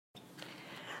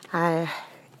Hi,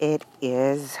 it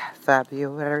is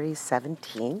February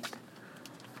 17th,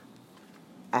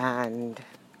 and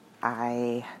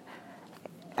I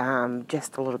am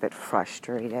just a little bit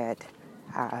frustrated.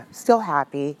 Still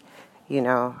happy,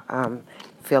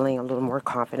 feeling a little more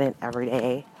confident every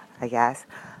day, I guess.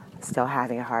 Still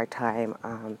having a hard time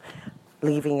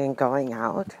leaving and going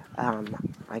out.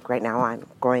 Like right now, I'm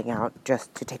going out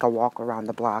just to take a walk around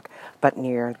the block, but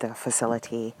near the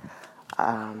facility.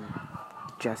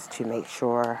 Just to make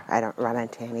sure I don't run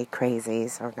into any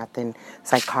crazies or nothing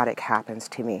psychotic happens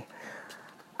to me.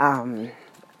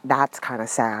 That's kind of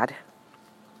sad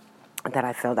that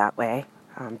I feel that way.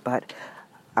 But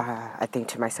I think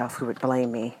to myself, who would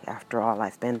blame me after all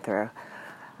I've been through?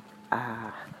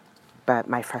 But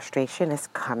my frustration is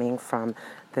coming from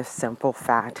the simple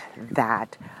fact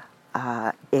that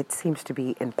it seems to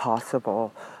be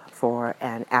impossible for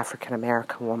an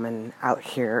African-American woman out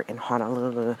here in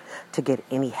Honolulu to get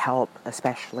any help,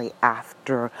 especially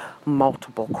after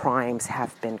multiple crimes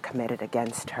have been committed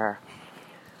against her.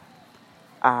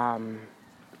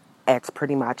 It's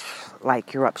pretty much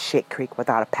like you're up shit creek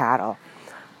without a paddle.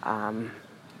 And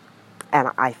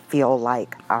I feel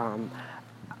like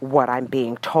what I'm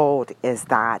being told is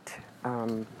that,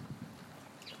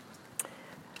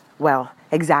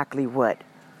 exactly what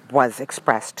was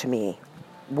expressed to me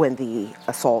when the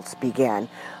assaults began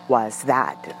was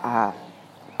that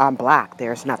I'm black.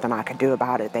 There's nothing I can do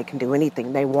about it. They can do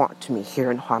anything they want to me here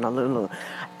in Honolulu,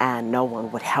 and no one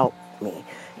would help me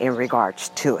in regards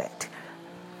to it.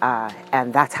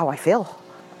 And that's how I feel.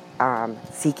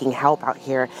 Seeking help out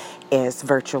here is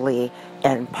virtually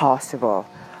impossible.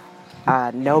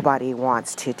 Nobody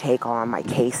wants to take on my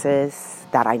cases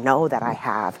that I know that I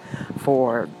have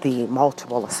for the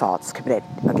multiple assaults committed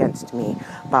against me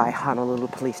by Honolulu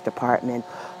Police Department,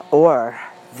 or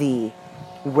the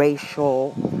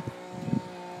racial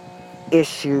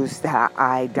issues that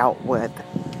I dealt with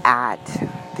at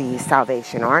the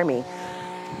Salvation Army,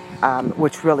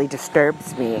 which really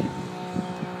disturbs me.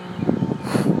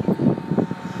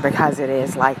 Because it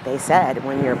is like they said,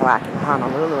 when you're black in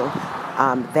Honolulu,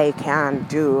 they can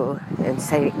do and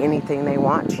say anything they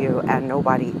want to you, and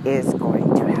nobody is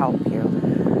going to help you.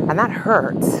 And that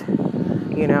hurts,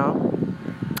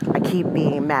 I keep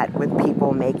being met with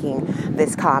people making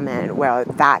this comment, well,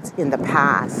 that's in the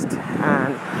past.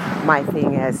 And my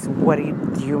thing is, what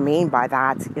do you mean by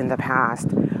that in the past?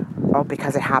 Oh,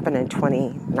 because it happened in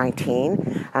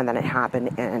 2019, and then it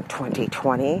happened in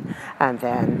 2020, and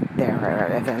then there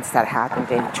are events that happened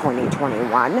in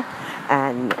 2021,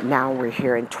 and now we're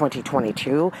here in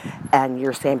 2022, and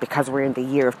you're saying because we're in the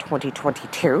year of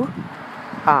 2022,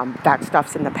 that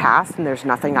stuff's in the past, and there's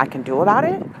nothing I can do about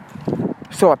it?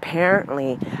 So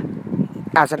apparently,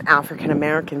 as an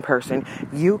African-American person,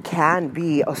 you can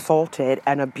be assaulted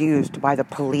and abused by the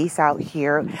police out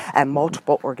here and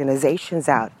multiple organizations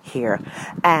out here.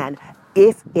 And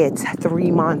if it's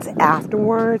 3 months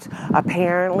afterwards,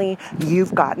 apparently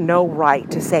you've got no right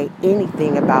to say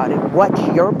anything about it.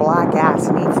 What your black ass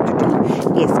needs to do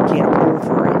is get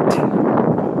over it.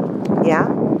 Yeah?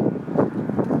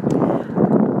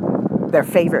 Their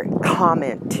favorite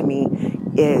comment to me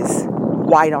is,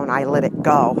 why don't I let it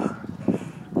go?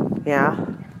 Yeah,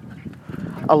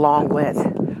 along with,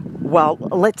 well,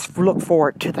 let's look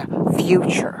forward to the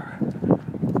future.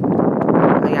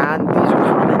 Yeah, and these are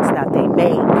comments that they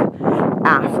make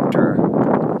after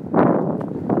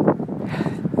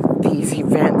these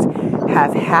events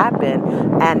have happened,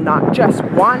 and not just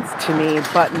once to me,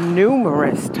 but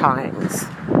numerous times.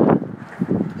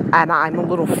 And I'm a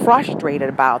little frustrated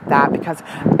about that, because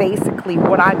basically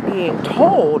what I'm being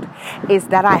told is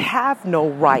that I have no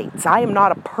rights. I am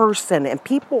not a person, and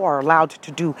people are allowed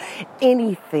to do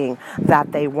anything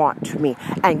that they want to me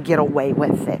and get away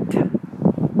with it.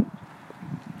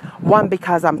 1,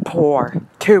 because I'm poor.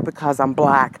 2, because I'm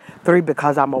black. 3,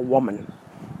 because I'm a woman.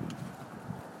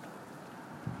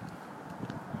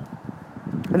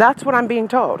 And that's what I'm being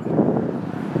told.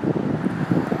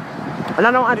 And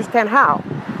I don't understand how.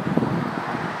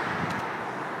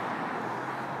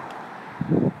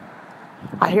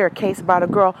 I hear a case about a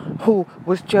girl who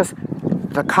was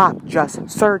the cop just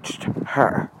searched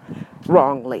her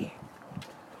wrongly.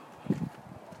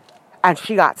 And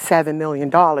she got $7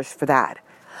 million for that.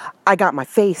 I got my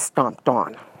face stomped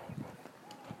on.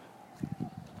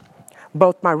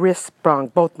 Both my wrists sprung,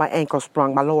 both my ankles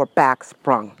sprung, my lower back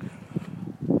sprung.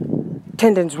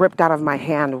 Tendons ripped out of my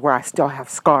hand where I still have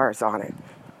scars on it.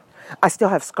 I still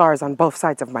have scars on both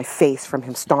sides of my face from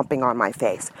him stomping on my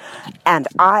face. And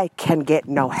I can get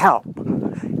no help.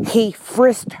 He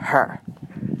frisked her.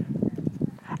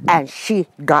 And she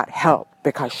got help.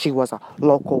 because she was a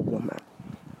local woman.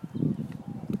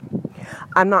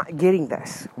 I'm not getting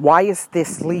this. Why is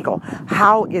this legal?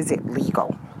 How is it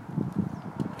legal?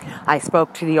 I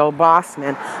spoke to the old boss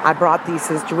man. I brought these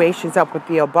situations up with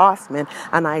the old boss man,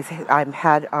 and I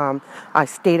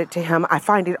stated to him, I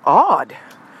find it odd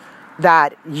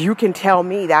that you can tell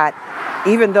me that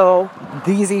even though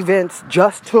these events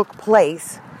just took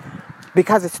place,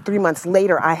 because it's 3 months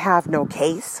later, I have no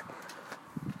case.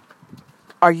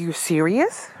 Are you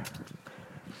serious?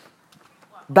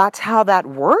 That's how that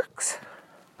works?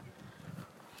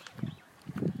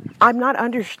 I'm not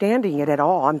understanding it at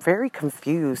all. I'm very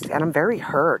confused and I'm very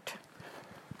hurt.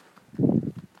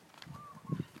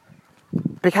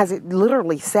 Because it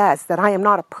literally says that I am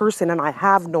not a person and I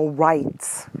have no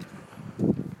rights.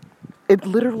 It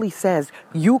literally says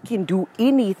you can do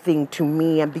anything to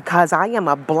me, and because I am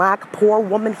a black poor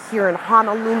woman here in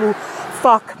Honolulu,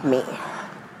 fuck me.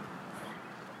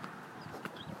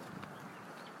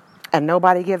 And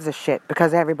nobody gives a shit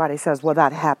because everybody says, well,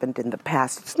 that happened in the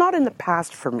past. It's not in the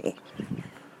past for me.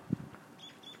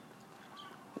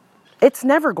 It's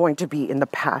never going to be in the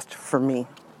past for me.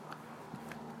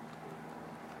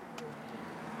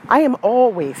 I am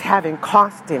always having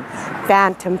constant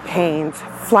phantom pains,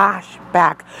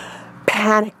 flashback,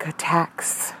 panic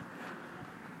attacks.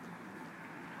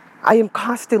 I am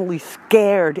constantly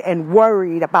scared and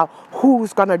worried about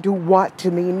who's going to do what to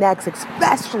me next,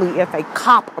 especially if a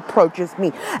cop approaches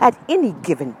me at any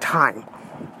given time.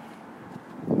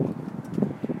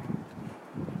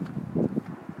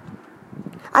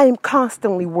 I am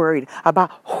constantly worried about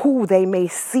who they may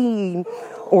see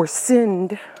or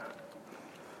send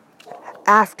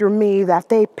after me that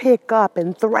they pick up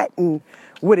and threaten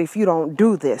with, if you don't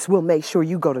do this, we'll make sure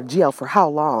you go to jail for how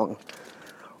long?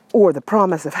 Or the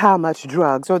promise of how much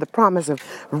drugs, or the promise of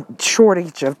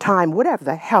shortage of time, whatever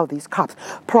the hell these cops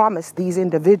promise these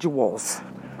individuals,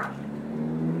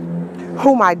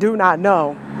 whom I do not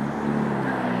know.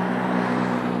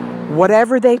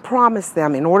 Whatever they promise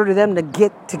them in order to them to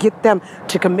get them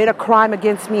to commit a crime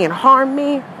against me and harm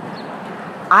me,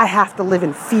 I have to live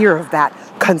in fear of that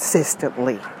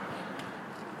consistently.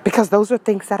 Because those are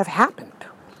things that have happened.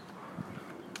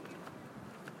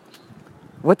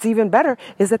 What's even better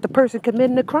is that the person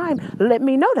committing the crime let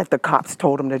me know that the cops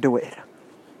told him to do it.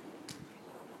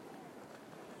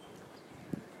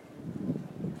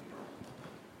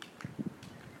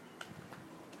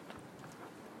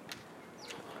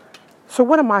 So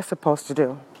what am I supposed to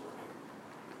do?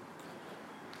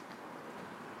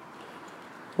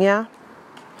 Yeah?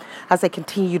 As they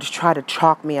continue to try to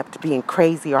chalk me up to being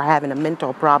crazy or having a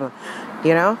mental problem,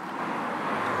 you know?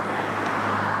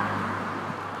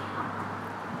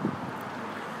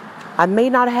 I may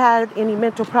not have had any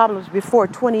mental problems before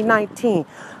 2019,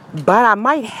 but I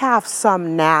might have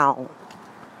some now.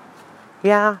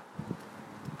 Yeah?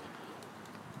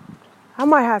 I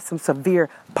might have some severe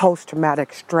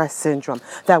post-traumatic stress syndrome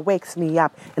that wakes me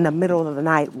up in the middle of the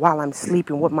night while I'm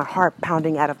sleeping with my heart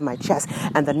pounding out of my chest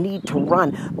and the need to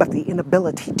run, but the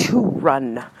inability to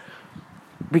run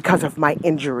because of my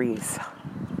injuries.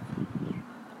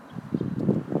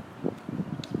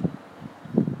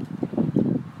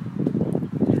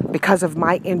 Because of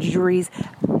my injuries,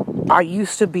 I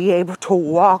used to be able to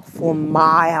walk for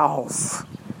miles.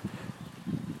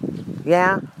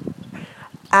 Yeah?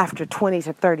 After 20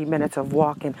 to 30 minutes of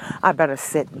walking, I better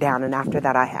sit down, and after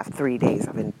that I have 3 days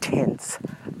of intense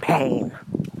pain.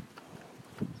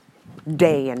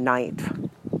 Day and night.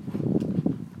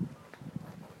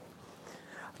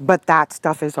 But that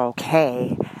stuff is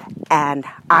okay, and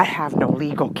I have no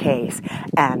legal case,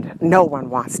 and no one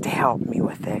wants to help me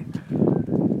with it.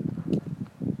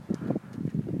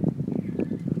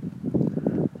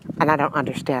 And I don't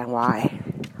understand why.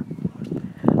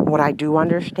 What I do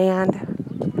understand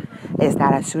is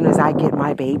that as soon as I get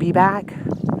my baby back,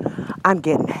 I'm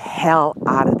getting hell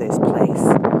out of this place.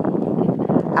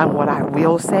 And what I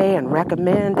will say and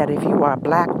recommend, that if you are a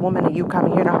black woman and you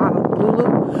come here to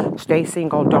Honolulu, stay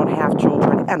single, don't have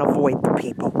children, and avoid the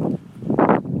people.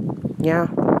 Yeah?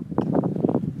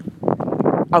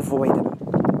 Avoid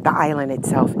them. The island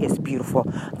itself is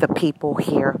beautiful. The people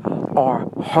here are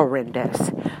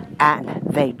horrendous. And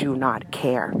they do not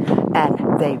care.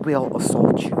 And they will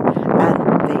assault you.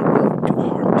 And they will do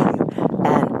harm to you.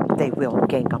 And they will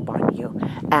gang up on you.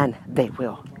 And they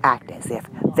will act as if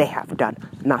they have done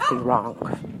nothing wrong.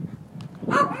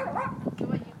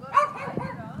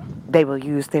 They will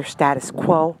use their status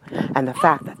quo and the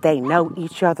fact that they know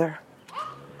each other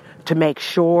to make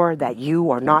sure that you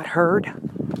are not heard.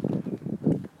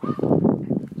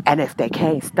 And if they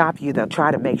can't stop you, they'll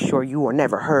try to make sure you are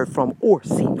never heard from or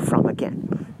seen from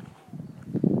again.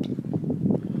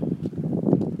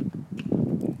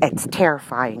 It's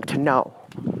terrifying to know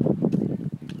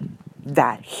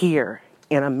that here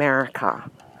in America,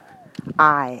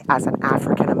 I, as an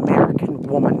African American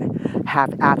woman,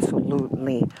 have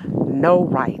absolutely no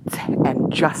rights,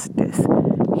 and justice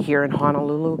here in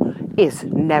Honolulu is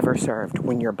never served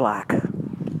when you're black.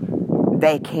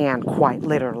 They can quite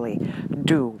literally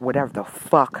do whatever the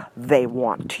fuck they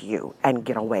want to you and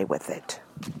get away with it.